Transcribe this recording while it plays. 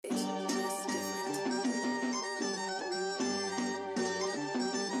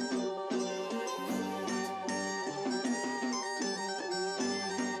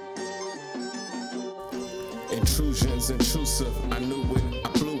intrusions intrusive. I knew it, I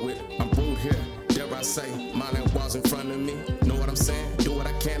blew it, I'm brewed here. Dare I say, mine and walls in front of me. Know what I'm saying? Do what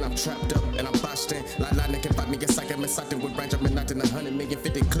I can, I'm trapped up and I'm botched in. Like lightning can fight me, yes I can miss something with range. I'm in 100 million,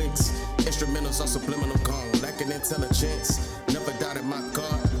 50 clicks. Instrumentals are subliminal gone, lacking intelligence. Never doubted my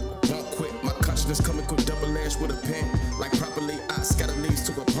God, won't quit. My consciousness coming with double edge with a pen. Like properly, I scatter leaves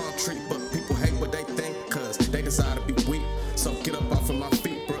to a palm tree. But people hate what they think, cause they desire to be weak. So get up off of my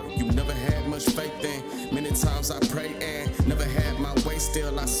feet, bro. You never had much faith in. Many times I prayed and never had my way.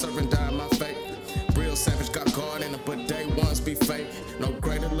 Still I surrender my faith. Real savage got God in it, but day ones be fake. No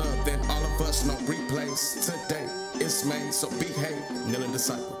greater love than all of us, no replays. Today it's made, so behave. Kneeling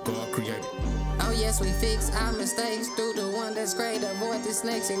disciple, God created. Oh yes, we fix our mistakes through the one that's great. Avoid the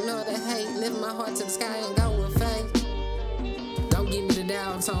snakes, ignore the hate. Lift my heart to the sky and go with faith. Don't give me the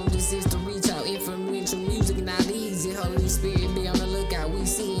down tone, this is to reach out. Influential music, not easy. Holy Spirit, be on the lookout. We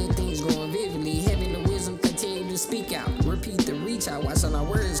seeing things going vividly. Having the wisdom, continue to speak out. Repeat the reach out. Watch on our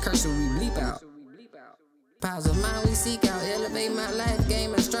words, curse we bleep out. Powers of mind we seek out, elevate my life,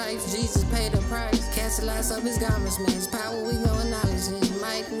 game of stripes. Jesus paid the price, cast the lights of his garments, man. His power we go acknowledge his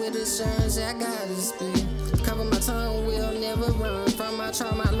mic with assurance, I gotta speak. Cover my tongue, will never run from my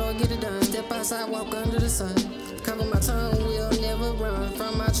charm, my Lord get it done. Step outside, walk under the sun. Cover my tongue, will never run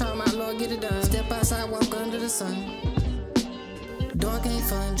from my charm, my Lord get it done. Step outside, walk under the sun. Dark ain't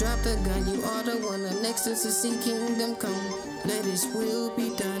fun, drop the gun. You are the one up next to see kingdom come. Let his will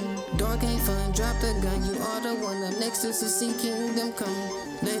be done. Dark ain't fun, drop the gun. You are the one up next to see kingdom come.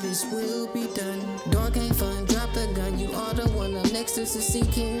 Let his will be done. Dark ain't fun, drop the gun. You are the one up next to see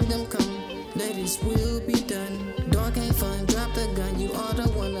kingdom come. Let his will be done. Dark ain't fun, drop the gun. You are the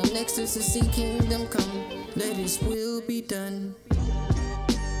one up next to see kingdom come. Let his will be done.